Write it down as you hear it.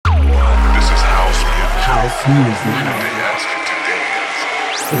music.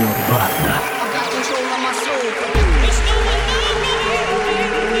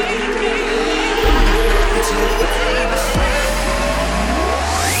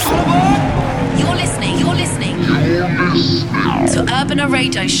 You're listening to Urbana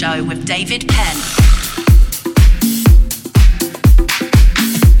Radio Show with David Penn.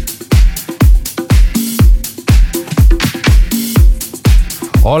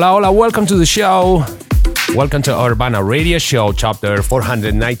 Hola, hola, welcome to the show. Welcome to Urbana Radio Show, chapter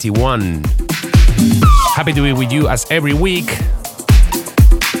 491. Happy to be with you as every week.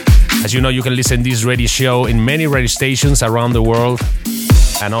 As you know, you can listen to this radio show in many radio stations around the world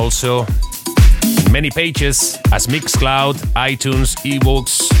and also in many pages as Mixcloud, iTunes,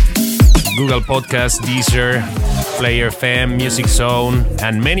 eBooks, Google Podcasts, Deezer, Player FM, Music Zone,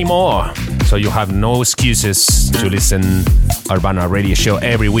 and many more. So you have no excuses to listen Urbana Radio Show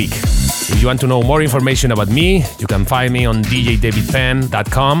every week. If you want to know more information about me, you can find me on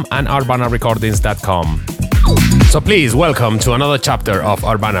djdavidpenn.com and urbanarecordings.com. So please, welcome to another chapter of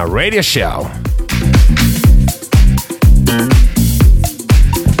Urbana Radio Show.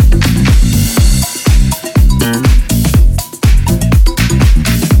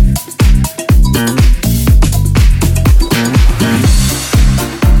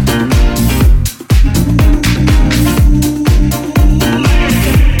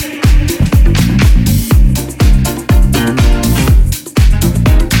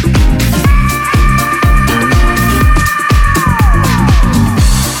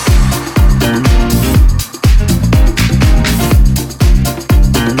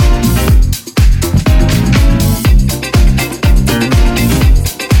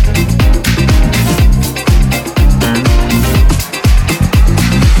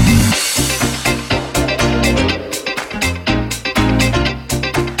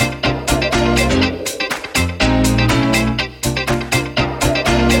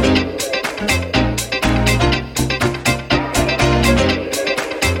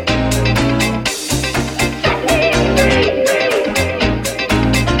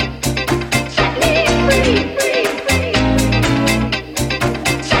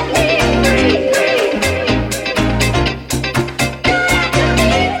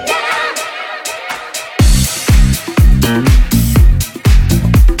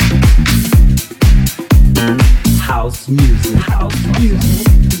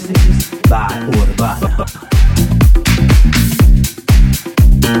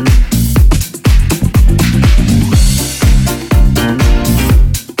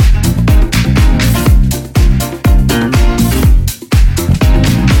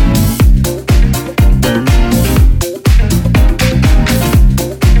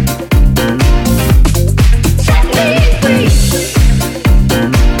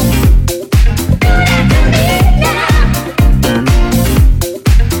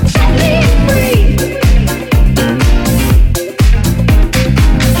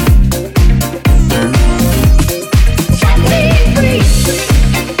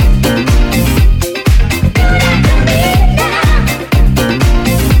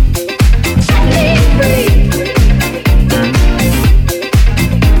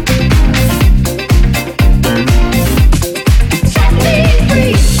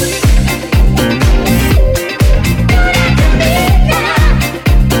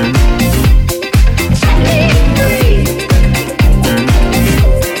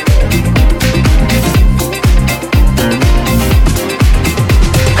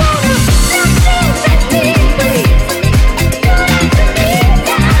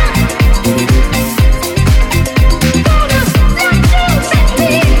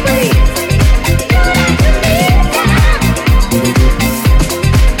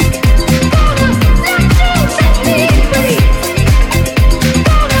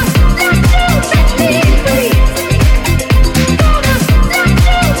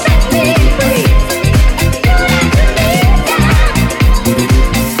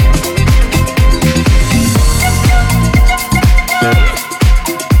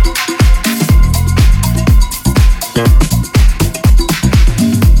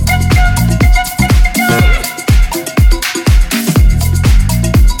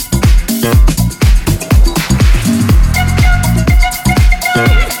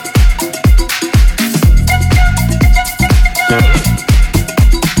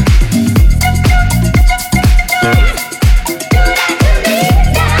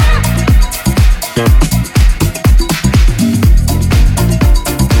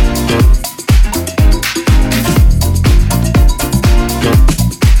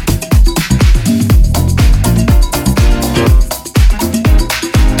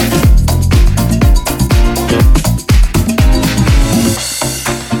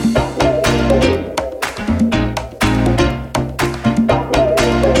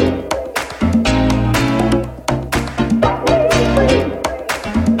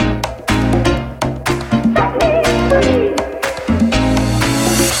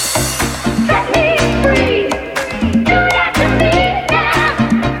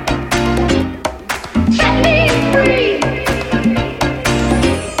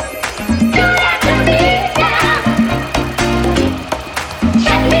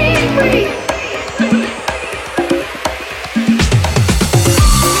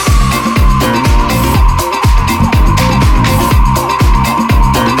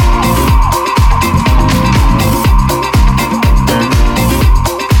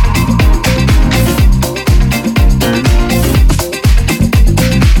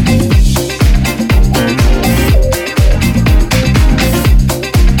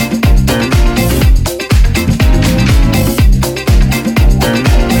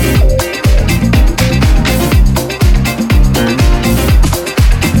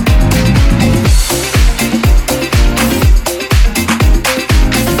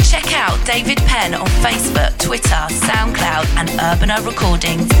 David Penn on Facebook, Twitter, SoundCloud, and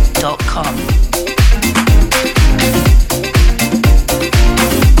urbanarecordings.com.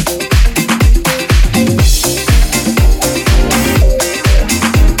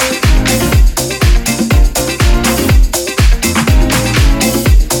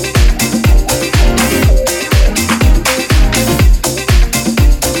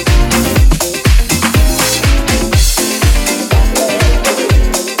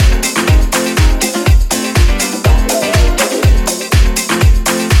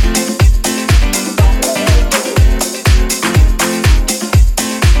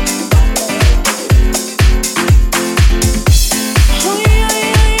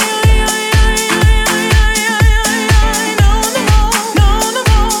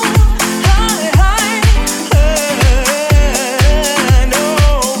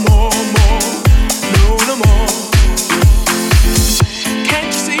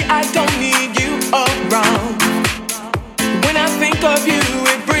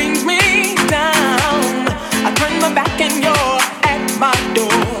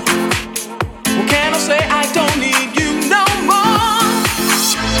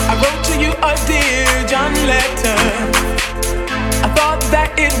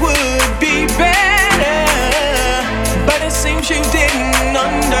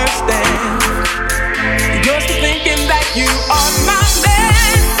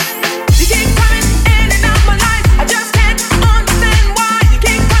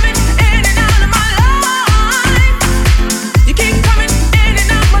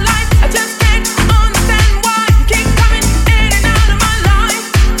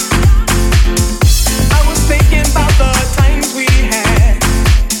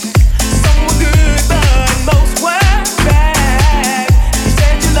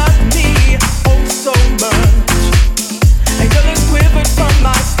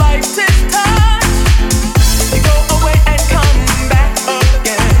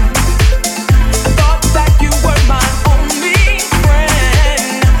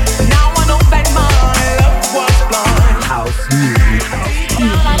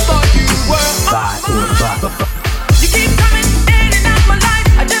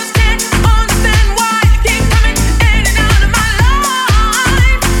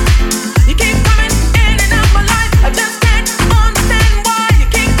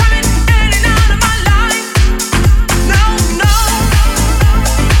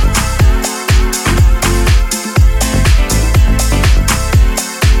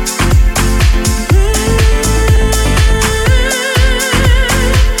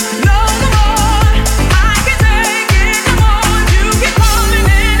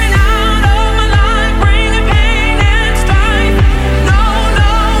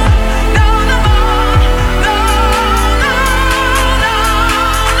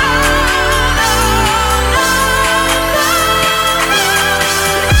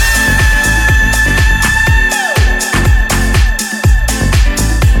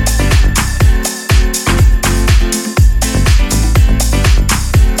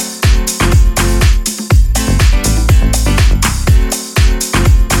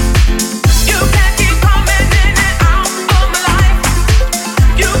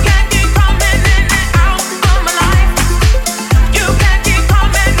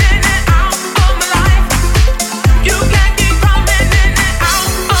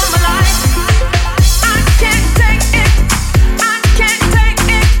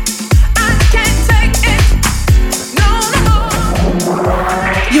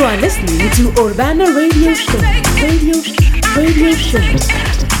 Urbana Radio Show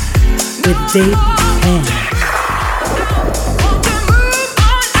with Dave Penn.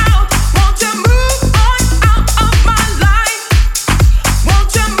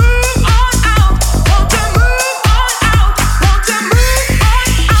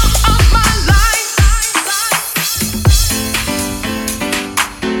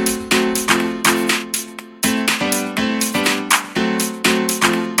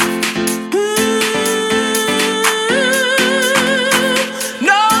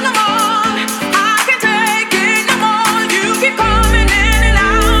 No, no more. I can take it.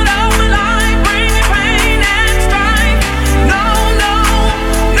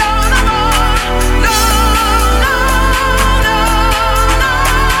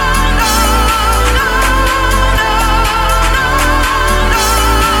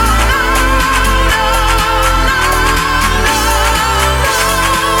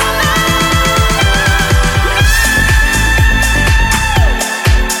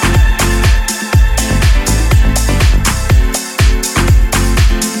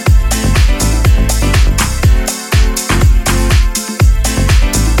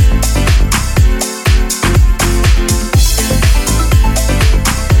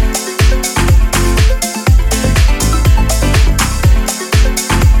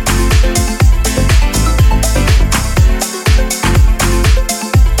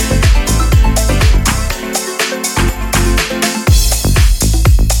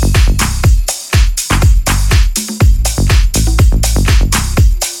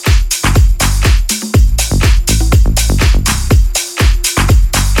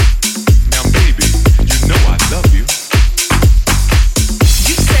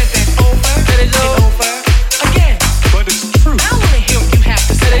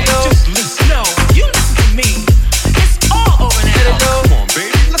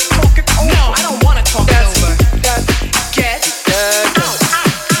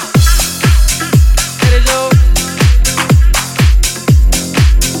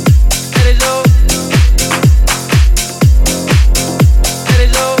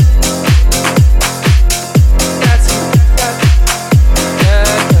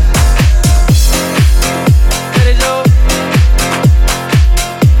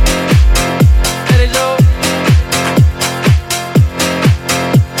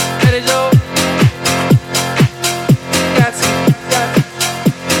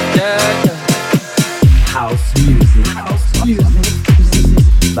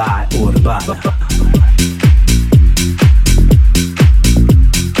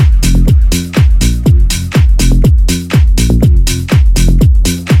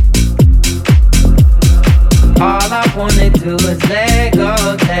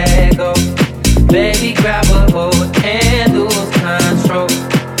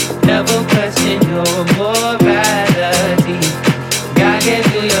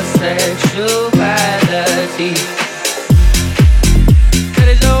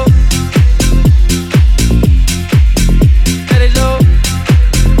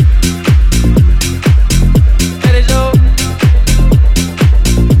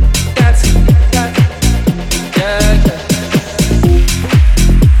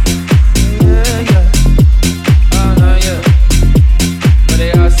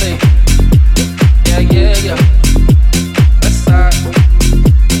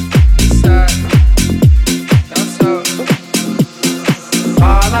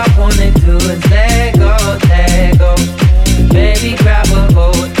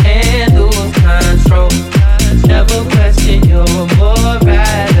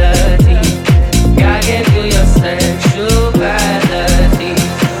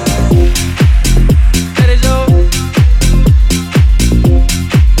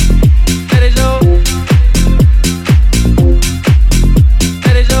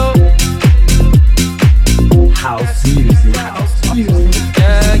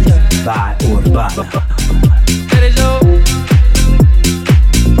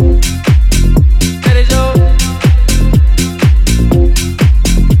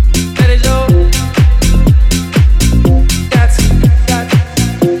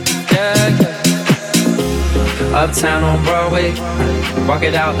 way. Walk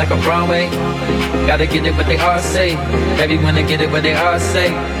it out like a Broadway. Gotta get it what they all say. Baby wanna get it what they all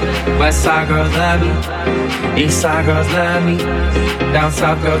say. West side girls love me. East side girls love me. Down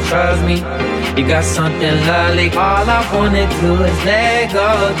south girls trust me. You got something lovely. All I wanna do is let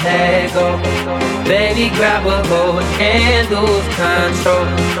go, let go. Baby, grab a hold and lose control.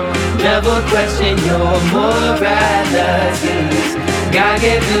 Never question your moralities. God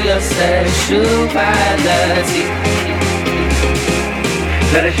gave you your sexuality.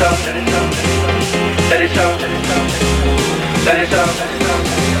 Let it show, let it show, let it show, let it show.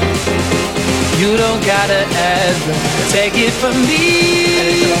 You don't gotta ever take it from me.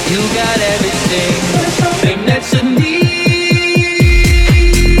 You got everything that you need.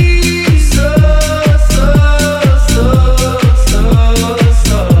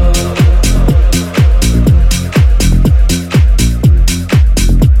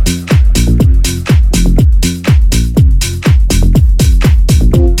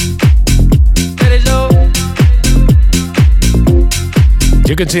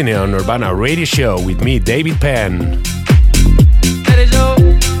 You continue on Urbana Radio Show with me, David Penn.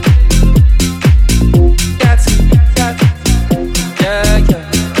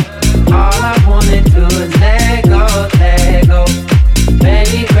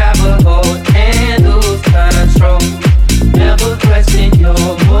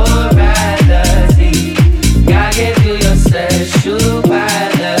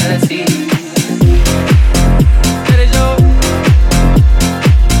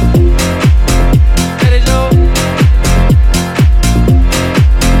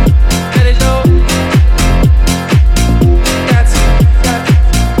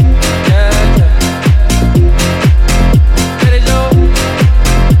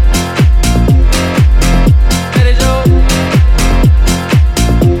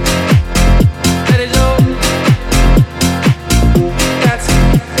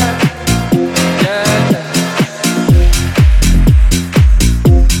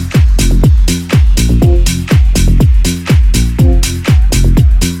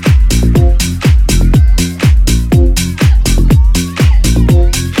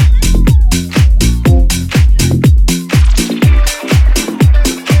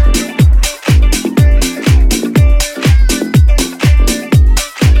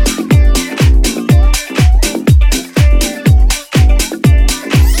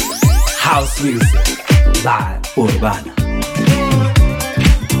 Urbana.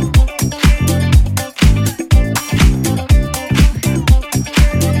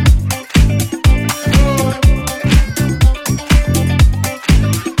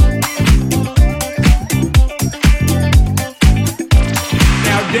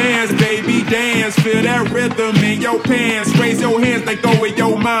 Feel that rhythm in your pants. Raise your hands, let go of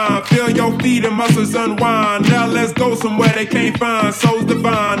your mind. Feel your feet and muscles unwind. Now let's go somewhere they can't find. Souls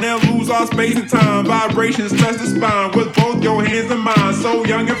divine, they'll lose all space and time. Vibrations touch the spine with both your hands and mine. So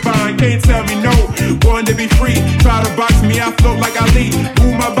young and fine, can't tell me no. Born to be free. Try to box me, I float like Ali.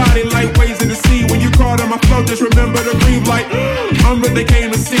 Move my body like waves in the sea. When you call on my float, just remember to breathe like I'm what they came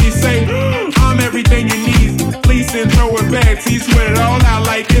to see. Say I'm everything you need. Please and throw it back. T sweat it all out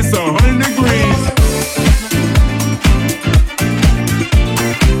like it's 100 degrees.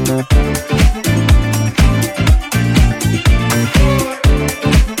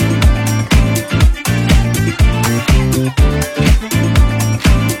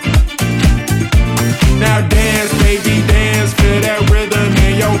 Now dance, baby, dance, feel that rhythm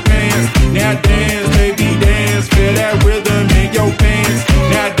in your pants. Now dance, baby, dance, feel that rhythm in your pants.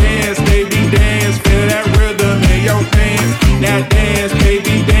 Now dance, baby, dance, feel that rhythm in your pants. Now dance,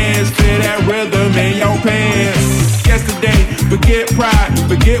 baby, dance, feel that rhythm in your pants. Yesterday, forget pride,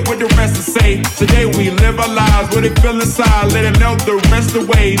 forget what the rest will say. Today we live our lives, what it feel inside, let it melt the rest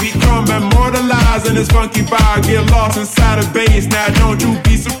away. Become immortalized in this funky vibe, get lost inside a bass. Now don't you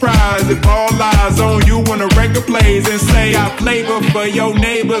be surprised if all eyes on you when the record plays and say, got flavor for your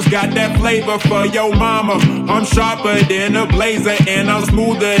neighbors, got that flavor for your mama. I'm sharper than a blazer and I'm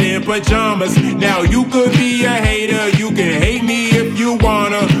smoother than pajamas. Now you could be a hater, you can hate me if you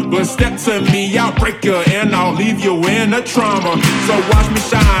wanna, but step to me, I'll break you and I'll leave you in a trauma. So watch me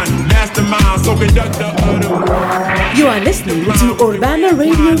shine, mastermind, so conduct the other. You are listening to Urbana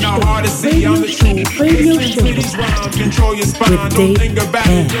Radio Show. Radio Show. Control your spine, don't think about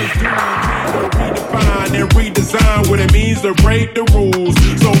it. Redefine and redesign what it means to break the rules.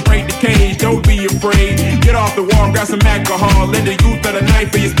 So break the cage, don't be afraid. Get off the wall, grab some alcohol. Let the youth of the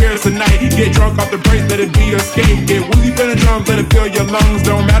night for your spirits tonight. Get drunk off the brace, let it be your escape. Get woozy for the drums, let it fill your lungs.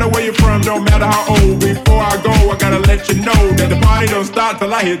 Don't matter where you're from, don't matter how old. Before I go, I gotta let you know that the party don't stop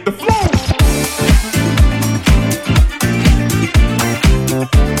till I hit the floor.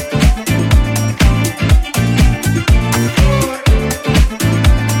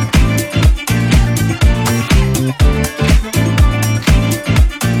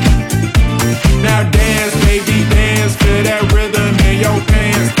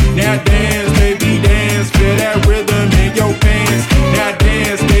 Now dance, baby, dance, feel that rhythm in your pants. Now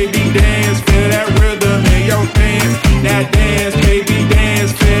dance, baby, dance, feel that rhythm in your pants. Now dance, baby,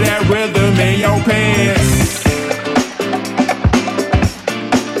 dance, feel that rhythm in your pants.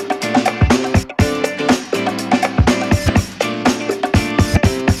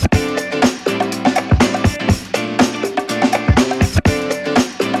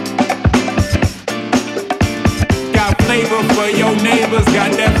 Flavor for your neighbors,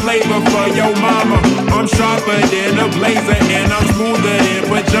 got that flavor for your mama. I'm sharper than a blazer and I'm smoother than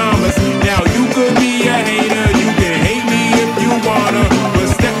pajamas. Now you could be a hater, you can hate me if you wanna, but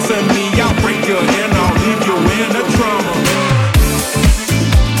step to me, I'll break you and I'll leave you in a trauma.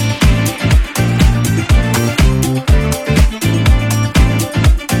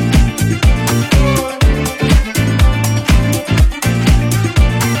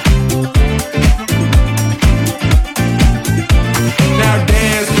 Now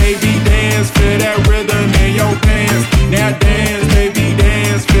dance, baby, dance, feel that rhythm in your pants. Now dance, baby,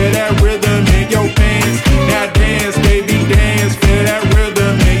 dance, feel that rhythm in your pants.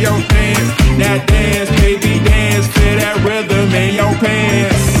 Now dance, baby, dance, feel that rhythm in your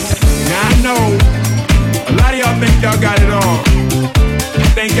pants. Now I know a lot of y'all think y'all got it all.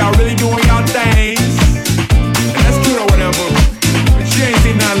 Think y'all really doing y'all things. And that's good or whatever, but you ain't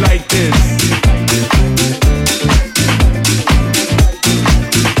seen nothing like this.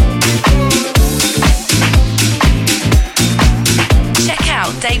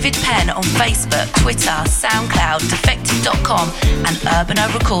 David Penn on Facebook, Twitter, SoundCloud, Defected.com and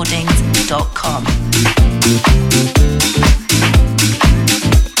UrbanoRecordings.com.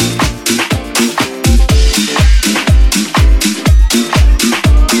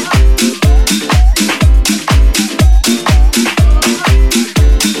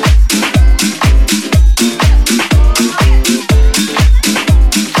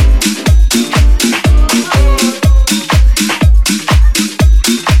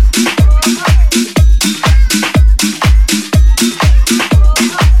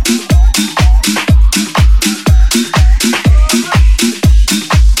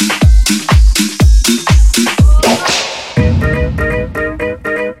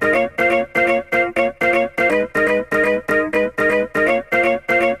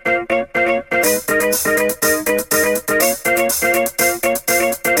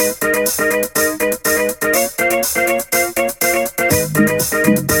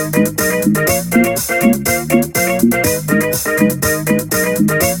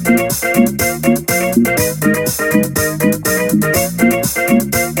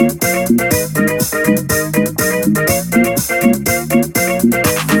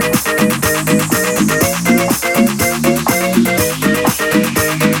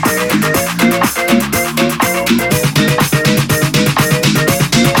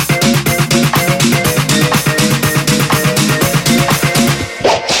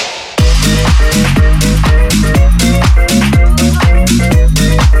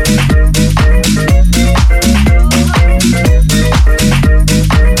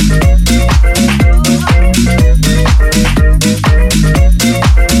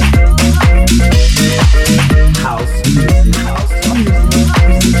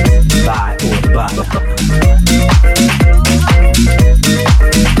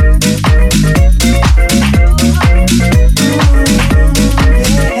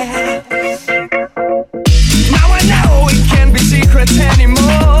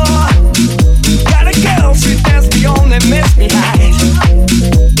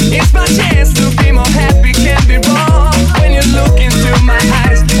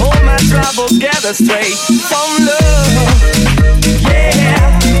 Straight from love,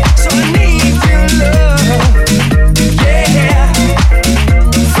 yeah. So I need your love, yeah.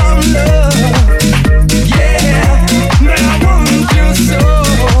 From love, yeah. But I want you so,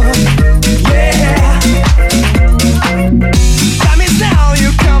 yeah. Time is now,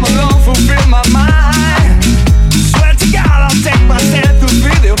 you come along, fulfill my mind. Swear to God, I'll take myself to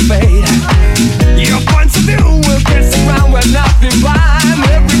feel your fate. Your points of view will dance around where nothing rhymes.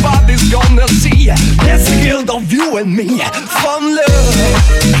 Everybody's gonna see. Let's kill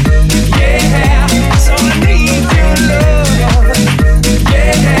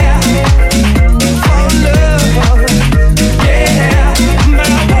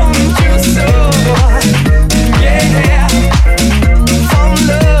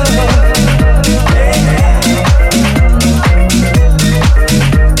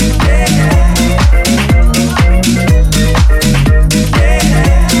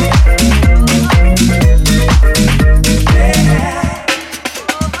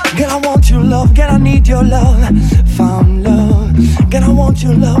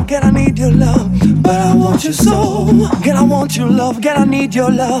love, girl, I need your love, but I want your soul. Girl, I want your love, girl, I need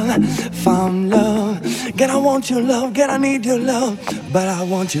your love. Found love, girl, I want your love, girl, I need your love, but I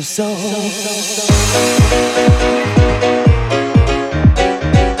want your soul.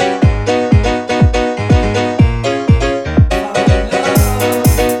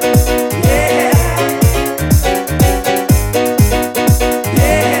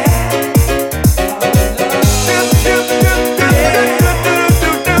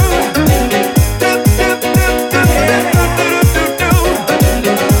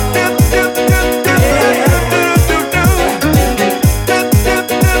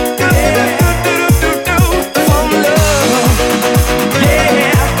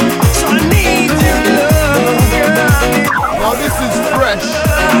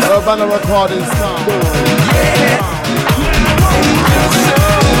 Urbana recording sound.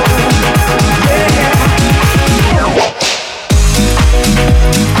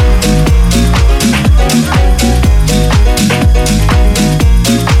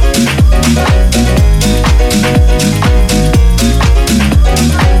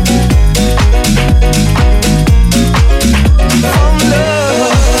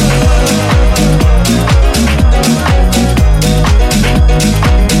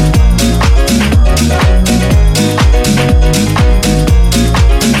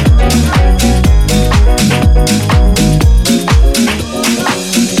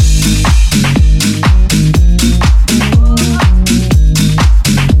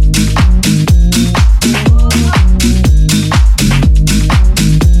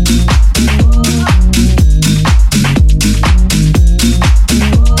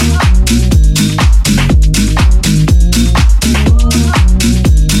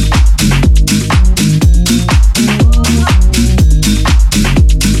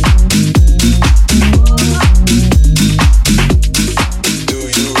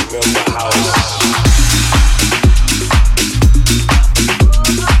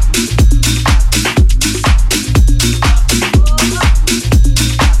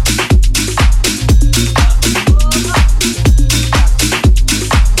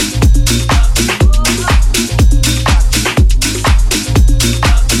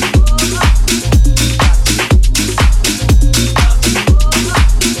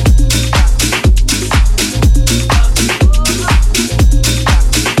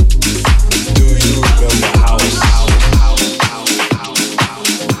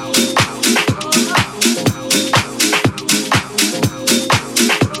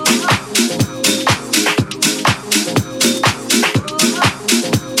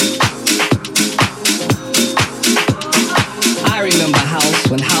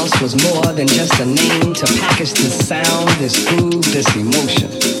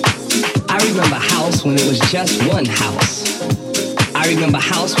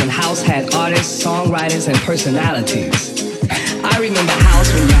 Personalities. I remember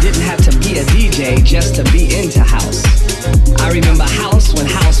house when you didn't have to be a DJ just to be into house. I remember house when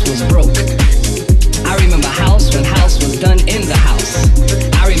house was broke. I remember house when house was done in the house.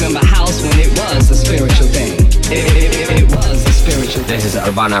 I remember house when it was a spiritual thing. It was a spiritual thing. This is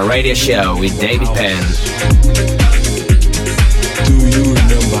Urbana Radio Show with David Penn. Do you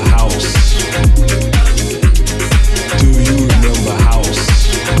remember house? Do you remember house?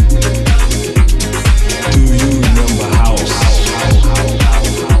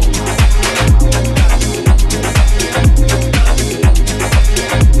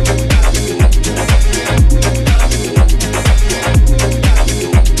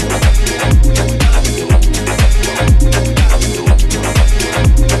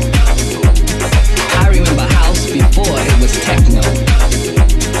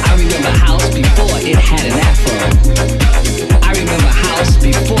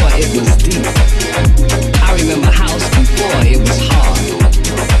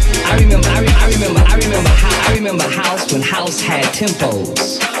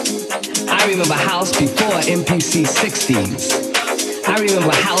 Tempos. I remember house before MPC 60s. I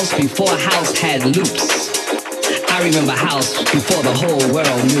remember house before house had loops. I remember house before the whole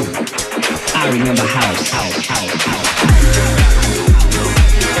world knew. I remember house.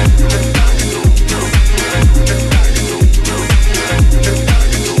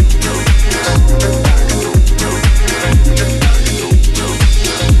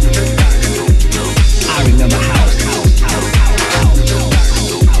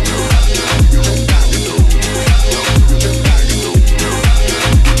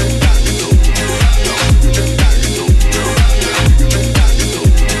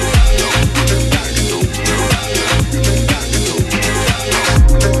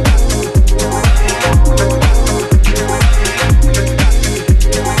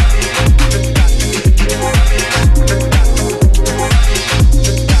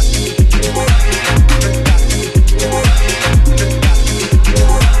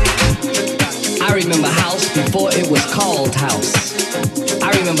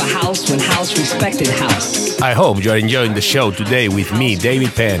 remember house when house respected house. I hope you are enjoying the show today with me,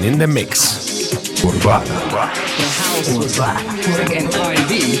 David Penn, in the mix. Urbana. When house was music and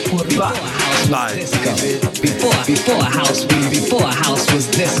R&B, before house was disco. Before house was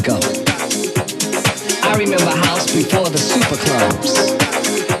disco. I remember house before the super clubs.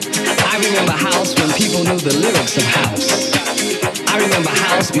 I remember house when people knew the lyrics of house. I remember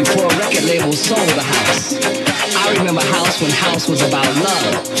house before record labels sold the house. I remember house when house was about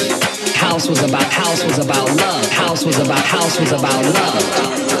love. House was about love. House was about love.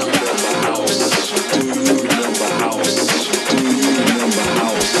 House. Do you remember house? Do you remember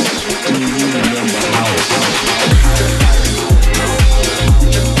house? Do you remember house? Do you remember house?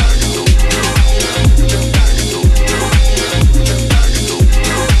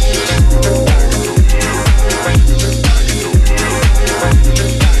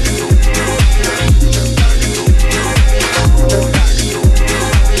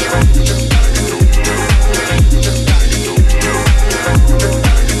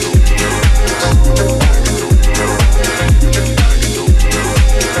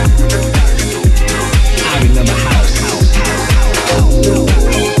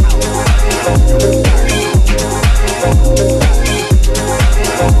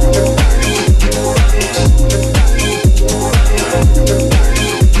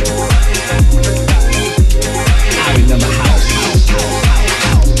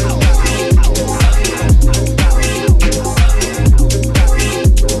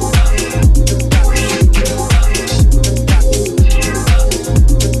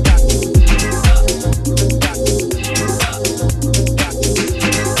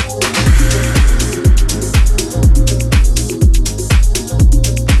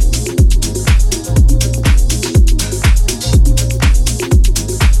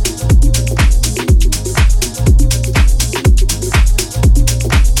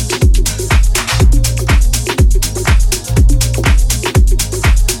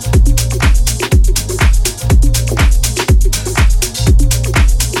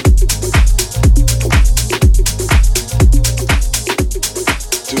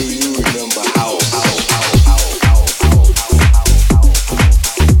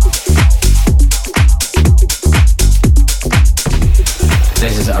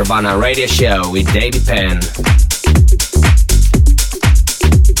 Urbana Radio Show with David Penn.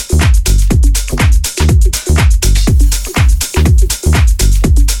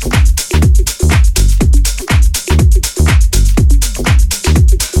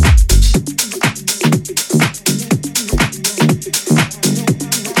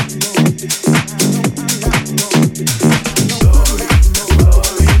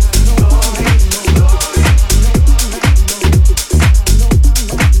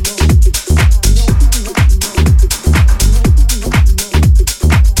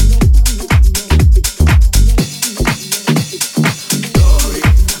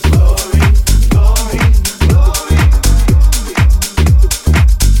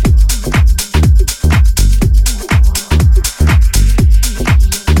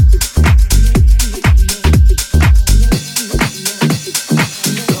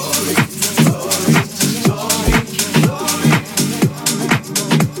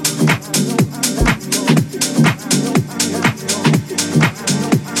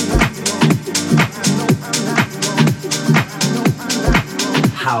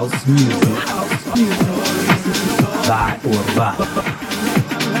 House music by Urbana.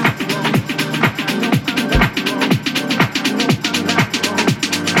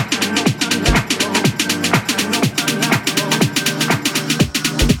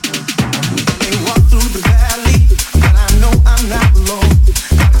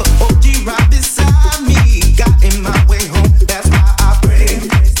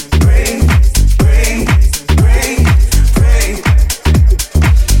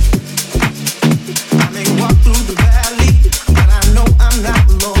 I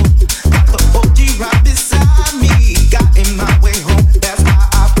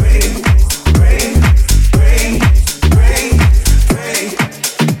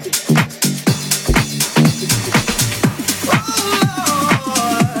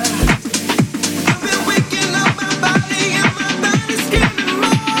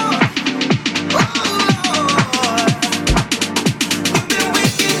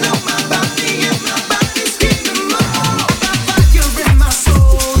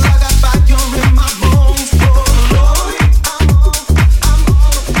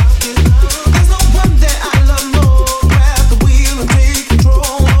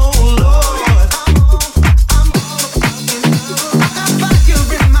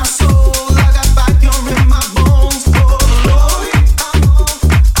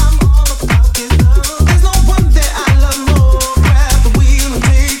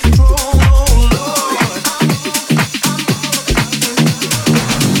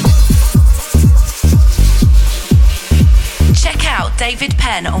David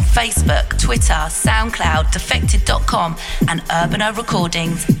Penn on Facebook, Twitter, SoundCloud, Defected.com and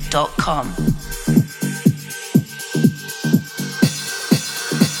urbanarecordings.com.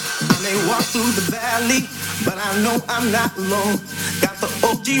 I may walk through the valley, but I know I'm not alone. Got the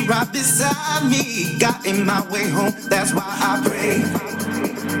OG right beside me, got in my way home, that's why I pray.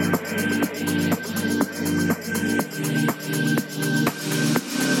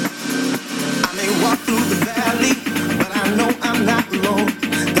 I may walk through the valley, but I know I'm not alone.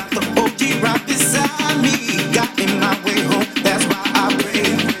 Got the OG right beside me, got in my way home, that's why I pray.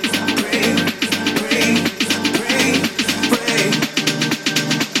 Pray, pray, pray, pray.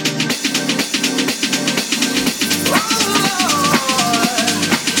 Oh Lord,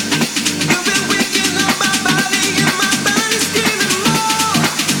 you've been waking up my body and my body's screaming more.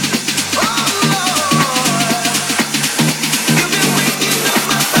 Oh Lord, you've been waking up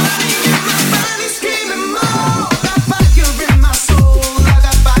my body and my body's screaming more. Got fire in my soul, I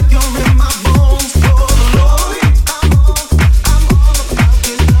got fire in my bones. Oh Lord, I'm all about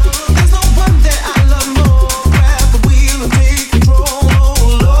His love. There's no one that I love more. Grab the wheel and take control. Oh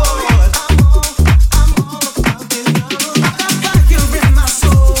Lord, I'm all about His love. I got fire in my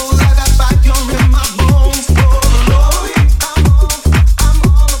soul, I got fire in my bones. Oh Lord, I'm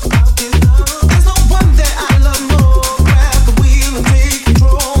all about His love. There's no one that I love more. Grab the wheel and take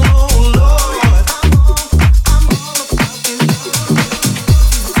control. Oh Lord, I'm all about His love.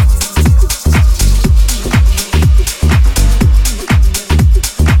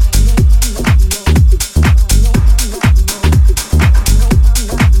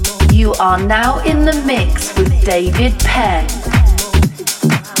 You are now in the mix with David Penn.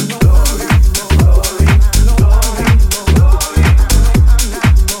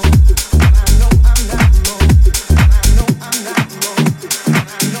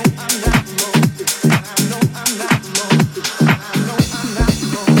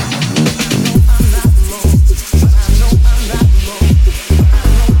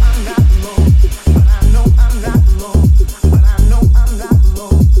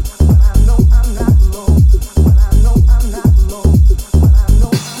 I know I'm not alone.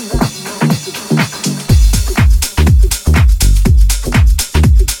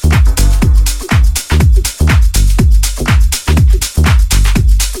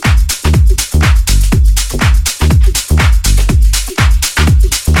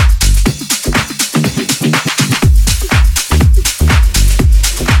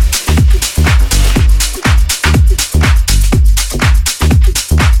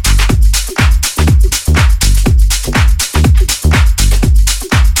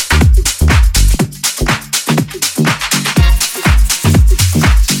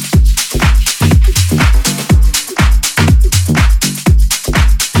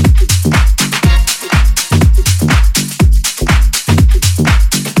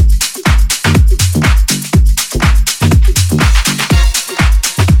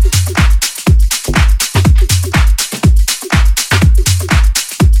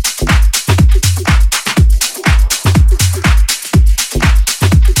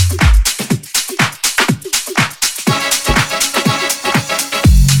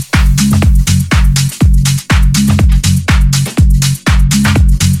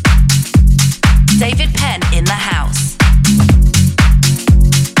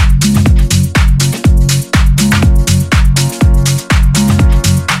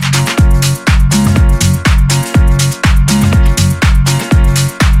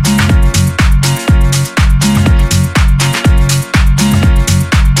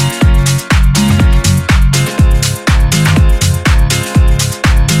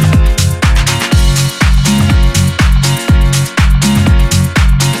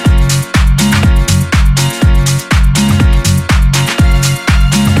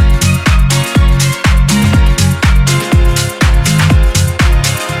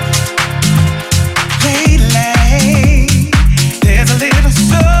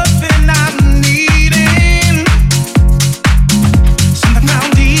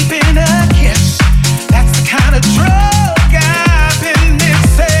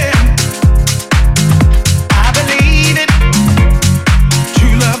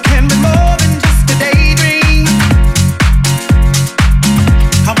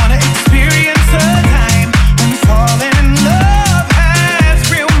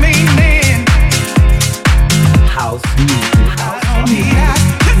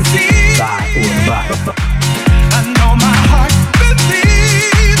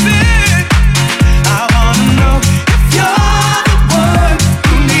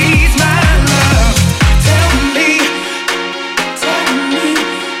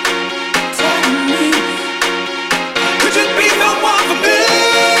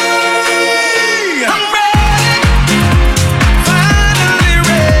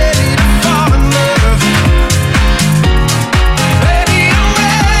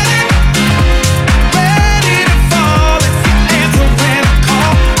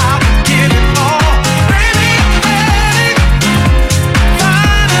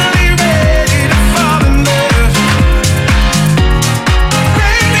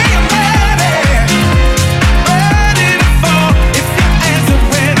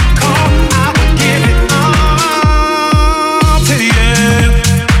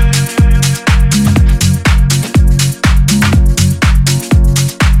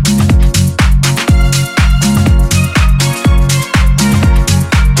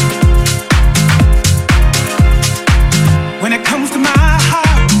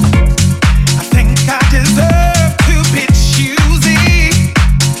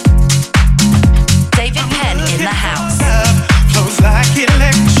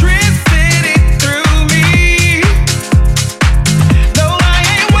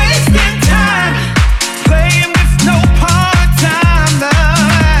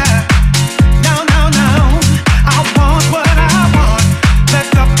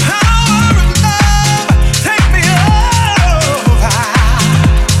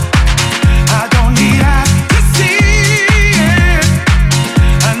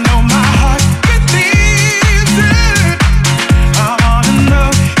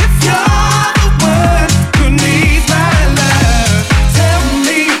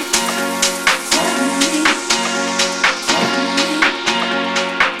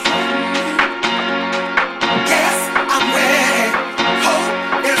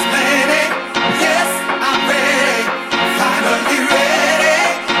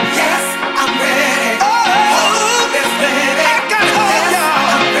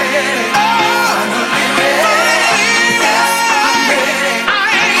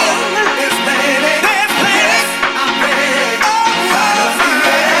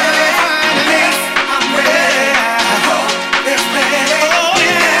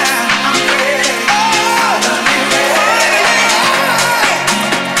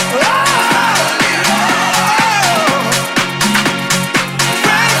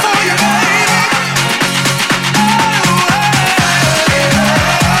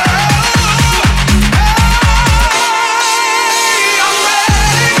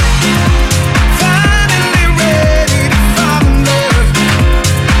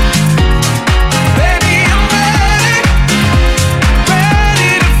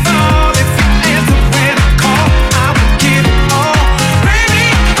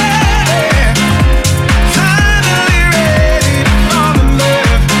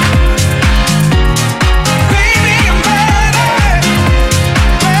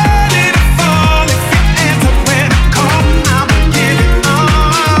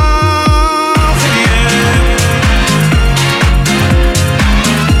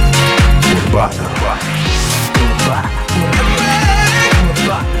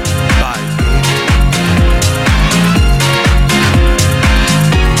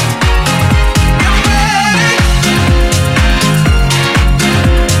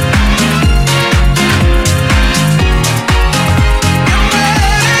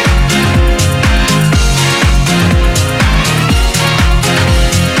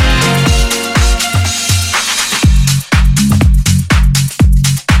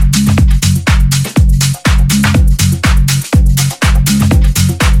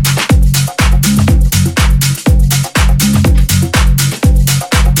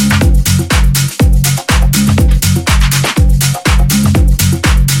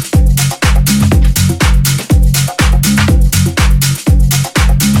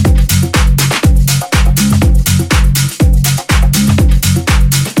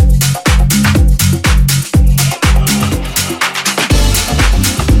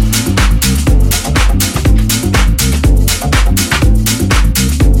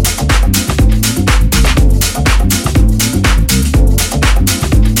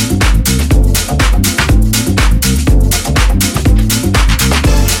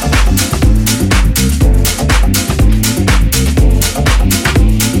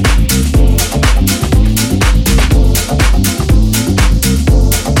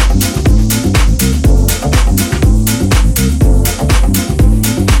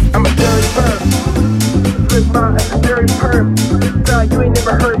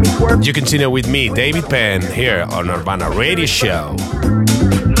 you continue with me, David Penn, here on Urbana Radio Show.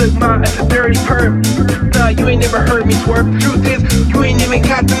 Look, ma, that's a dirty perp. Nah, you ain't never heard me twerk. Truth is, you ain't even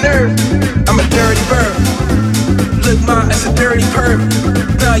got the nerve. I'm a dirty bird. Look, ma, that's a dirty perp.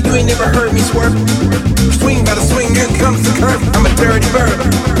 Nah, you ain't never heard me twerk. Swing by the swing, here comes the curve. I'm a dirty bird.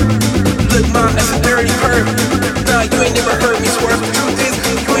 Look, ma, that's a dirty perp. Nah, you ain't never heard me twerk. Truth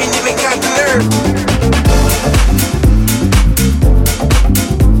is, you ain't even got the nerve.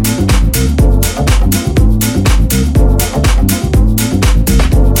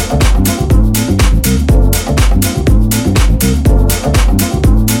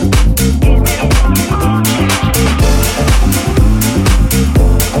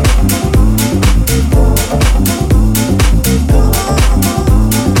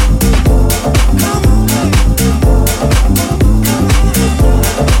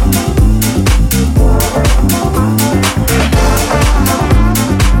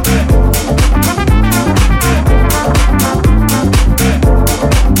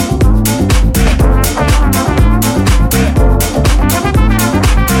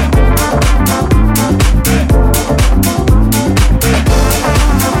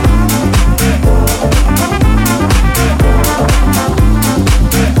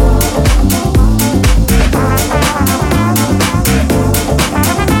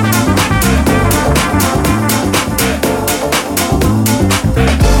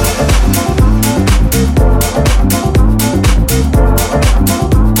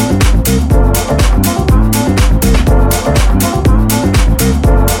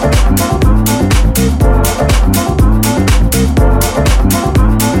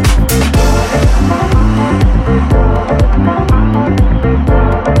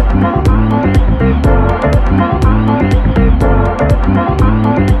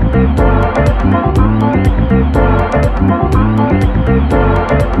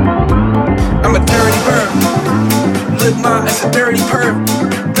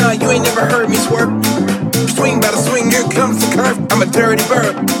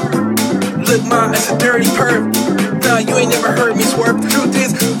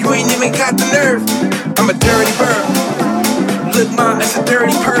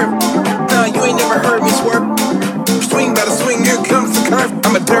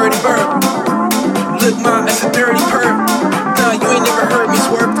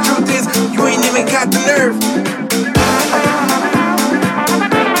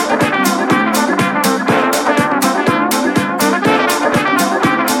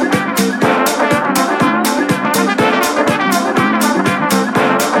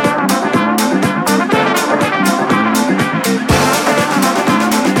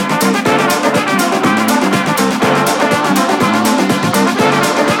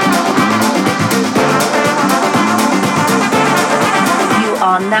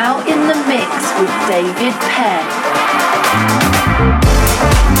 David Penn.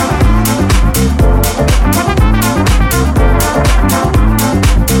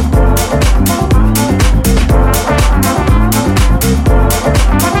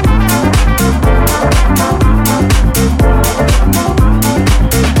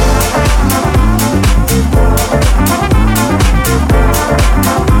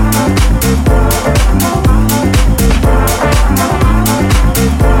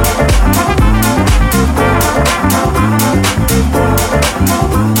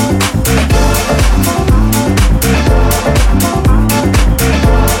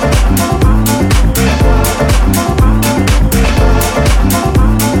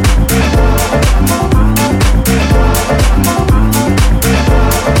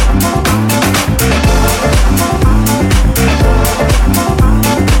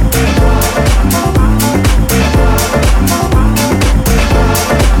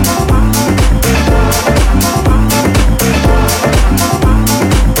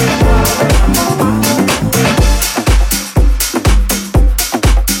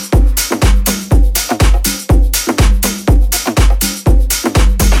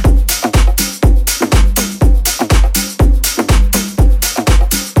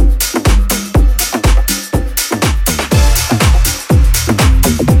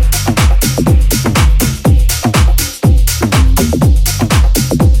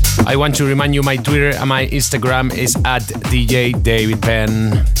 I want to remind you my Twitter and my Instagram is at DJ David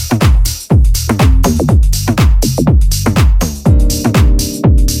Penn.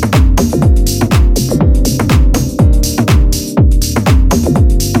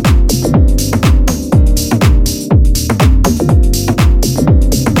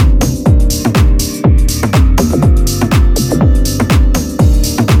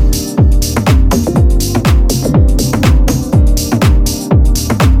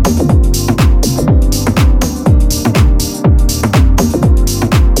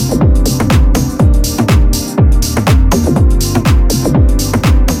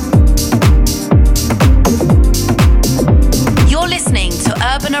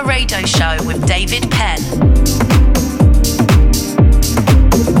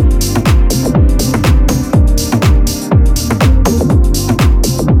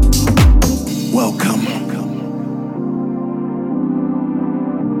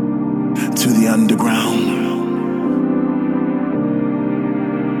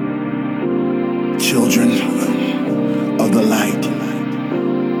 children of the light.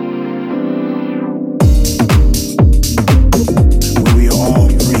 Where we are all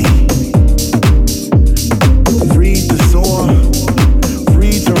free. Free to soar,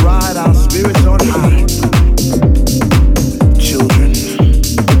 free to ride our spirits on high. Children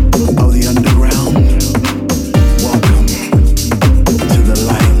of the underground, welcome to the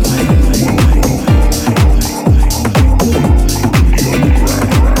light.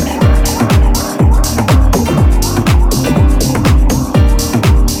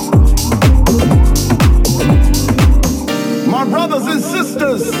 My brothers and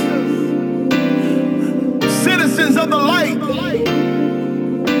sisters, citizens of the light,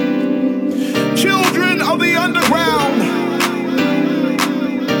 children of the underground,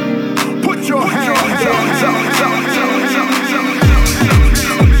 put your hands up.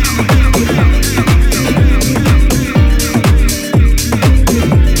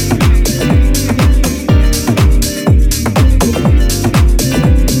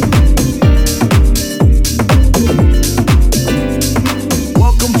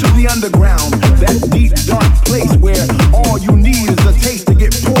 Welcome to the underground, that deep, dark place where all you need is a taste to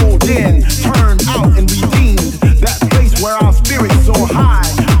get pulled in, turned out, and redeemed. That place where our spirits soar high,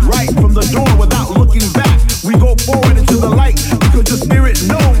 right from the door without looking back. We go forward into the light because the spirit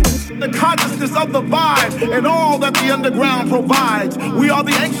knows the consciousness of the vibe and all that the underground provides. We are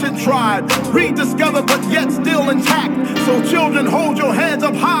the ancient tribe, rediscovered but yet still intact. So children, hold your hands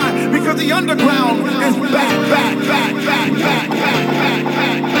up high because the underground is back.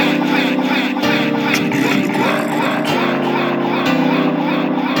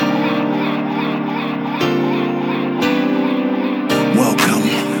 Welcome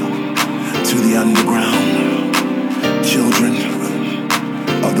to the underground, children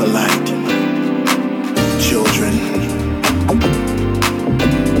of the light, children,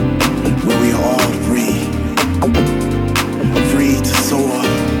 where we are all free, free to soar,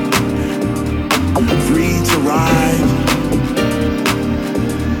 free to ride,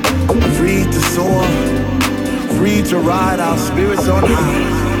 free to soar, free to ride our spirits on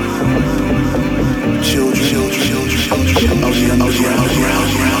high. Children of the underground.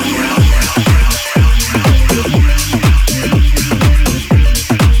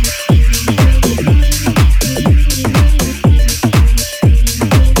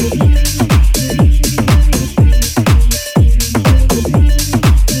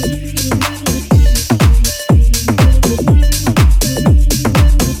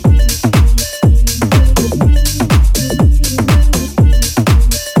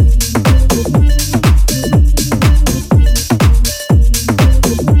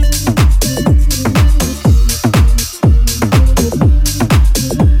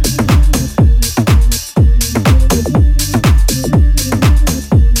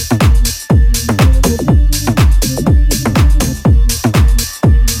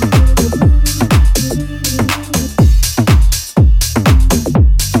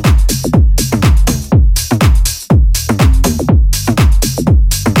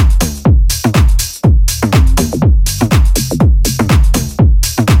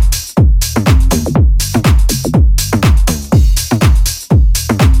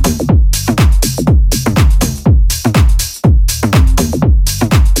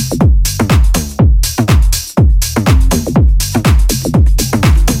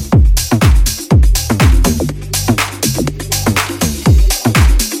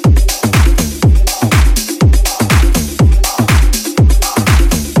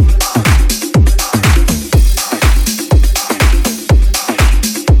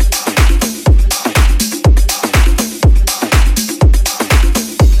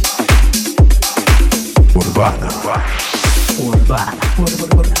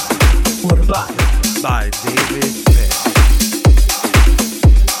 By David Penn.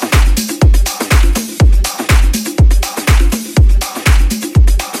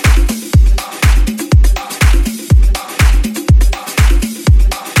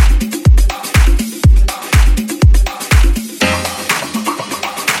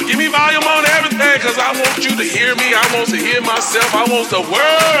 Give me volume on everything, cause I want you to hear me. I want to hear myself. I want the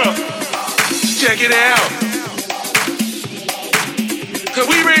world to check it out. Cause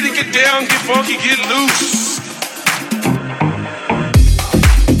we ready to get down, get funky, get loose.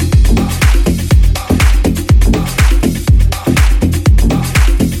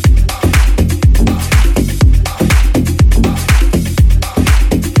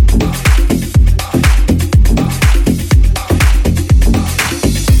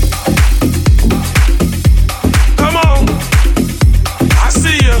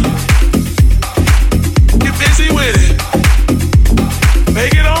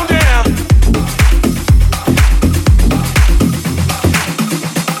 Make it on down.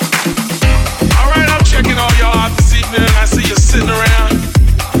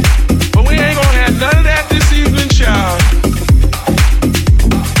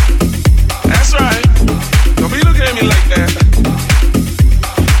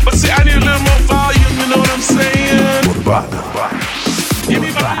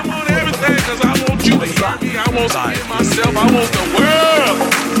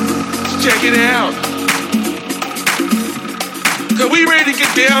 it out. Cause we ready to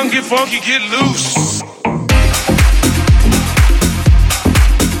get down, get funky, get loose.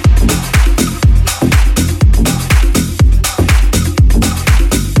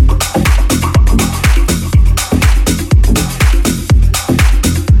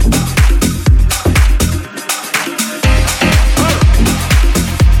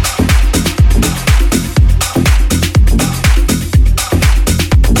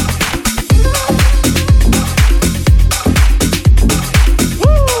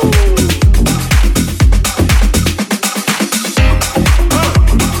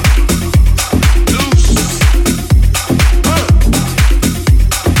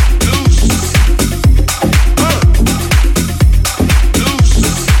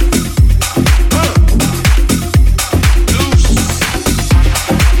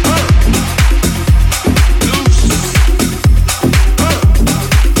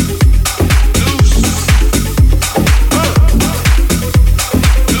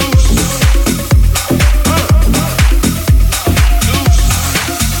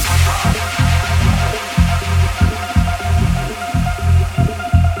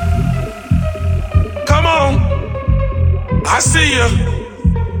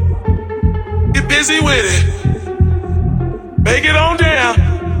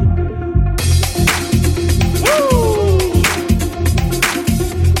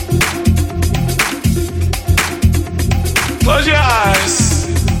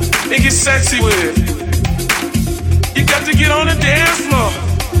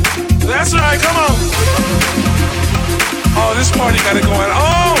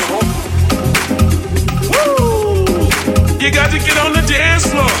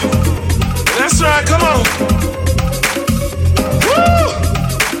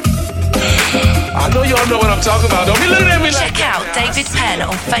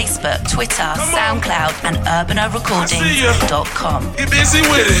 Twitter, SoundCloud, and urbanorecordings.com. Get busy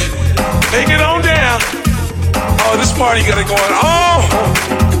with it. Take it on down. Oh, this party got it going on.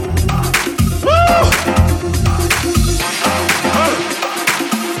 Woo!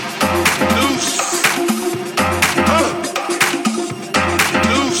 Loose.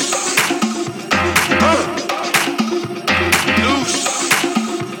 Loose. Loose.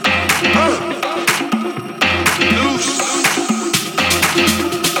 Loose.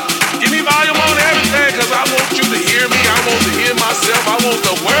 Cause I want you to hear me, I want to hear myself, I want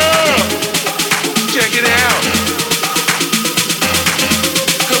the world. Check it out.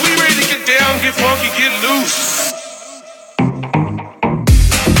 Cause we ready to get down, get funky, get loose.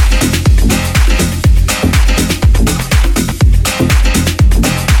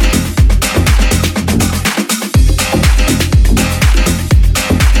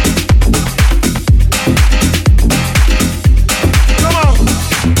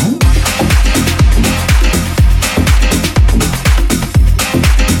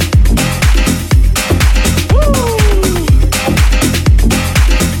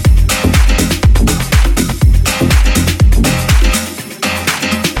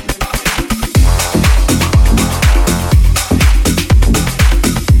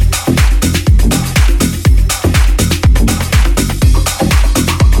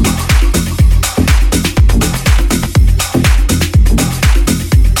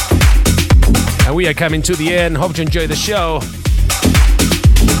 We are coming to the end. Hope you enjoy the show.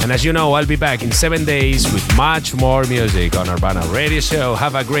 And as you know, I'll be back in 7 days with much more music on Urbana Radio Show.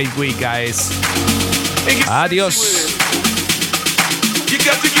 Have a great week, guys. Adios. You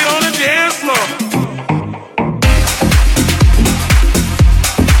got to get on the dance floor.